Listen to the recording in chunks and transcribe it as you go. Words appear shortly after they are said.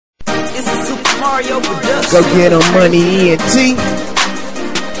It's a Super Mario production. Go get them money, ENT.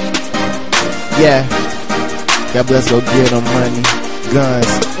 Yeah. God bless, go get them money.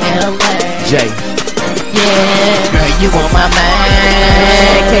 Guns. J. Yeah, girl, you on my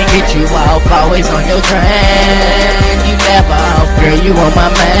mind. Can't get you off, always on your grind. You never off, girl, you on my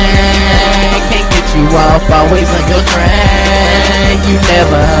mind. Can't get you off, always on your grind. You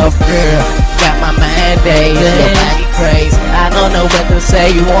never off, girl. Got my mind days, your body crazy. I don't know what to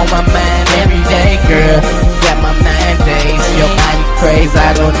say, you on my mind every day, girl. Got my mind days, your body crazy.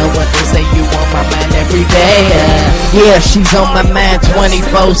 I don't know what to say, you on my mind every day. Yeah, she's on my mind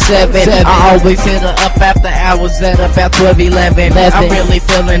 24/7. I always hit her up after hours at about 12-11. I'm really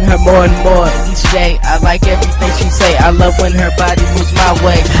feeling her more and more each day. I like everything she say. I love when her body moves my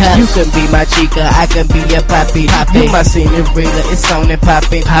way. You can be my chica, I can be your papi. You my senorita, it's on and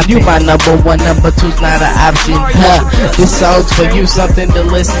poppin'. You my number one, number two's not an option. This song's for you, something to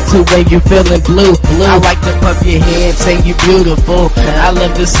listen to when you feeling blue. I like to pump your head, say you beautiful. I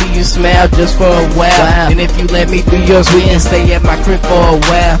love to see you smile just for a while. And if you let me be yours, we can stay at my crib for a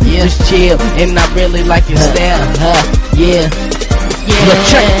while. Just chill, and I really like your style. Yeah.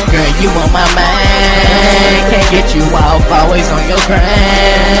 Girl, you on my mind. Can't get you off, always on your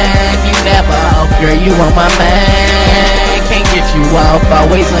grind. You never off, girl, you on my mind. Can't get you off,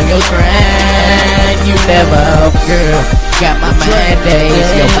 always on your grind. You never off, girl. Got my mind days,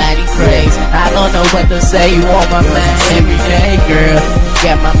 your body crazy. I don't know what to say, you on my mind every day, girl.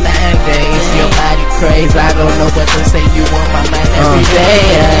 Got my mind days, your body crazy. I don't know what to say, you on my mind every day.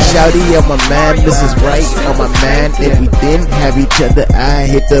 Shawty on my mind, this is right on my mind. If we didn't have each other, I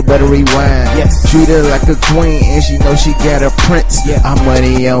hit the butter rewind. Treat her like a queen, and she know she got a prince. I'm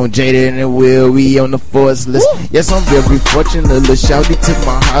money on Jada and the wheel, we on the Forbes list. Yes, I'm very fortunate. Little Shawty took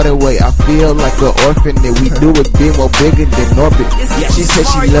my heart away. I feel like an orphan, and we do it big more bigger than orbit. She said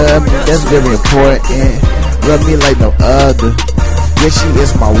she love me, that's very important. Love me like no other. Yeah, she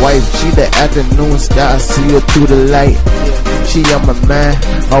is my wife. She the afternoon star, I see her through the light. She on my mind,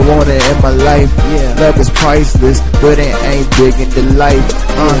 I want her in my life. Love is priceless, but it ain't big in the life.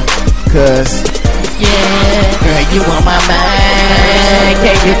 Cause girl, you on my mind.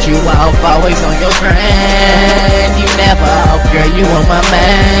 Can't get you off, always on your grind. You never off, girl, you on my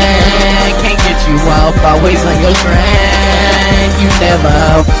mind. Can't get you off, always on your grind. You never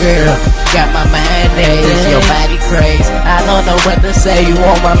off, girl. Got my mind days, your body crazy. I don't know what to say, you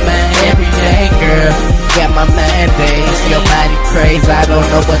on my mind every day, girl. Got my mind days, your body crazy. I don't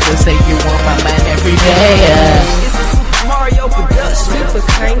know what to say, you on my mind every day. It's a Super Mario production. Super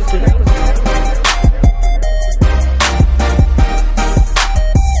cranky.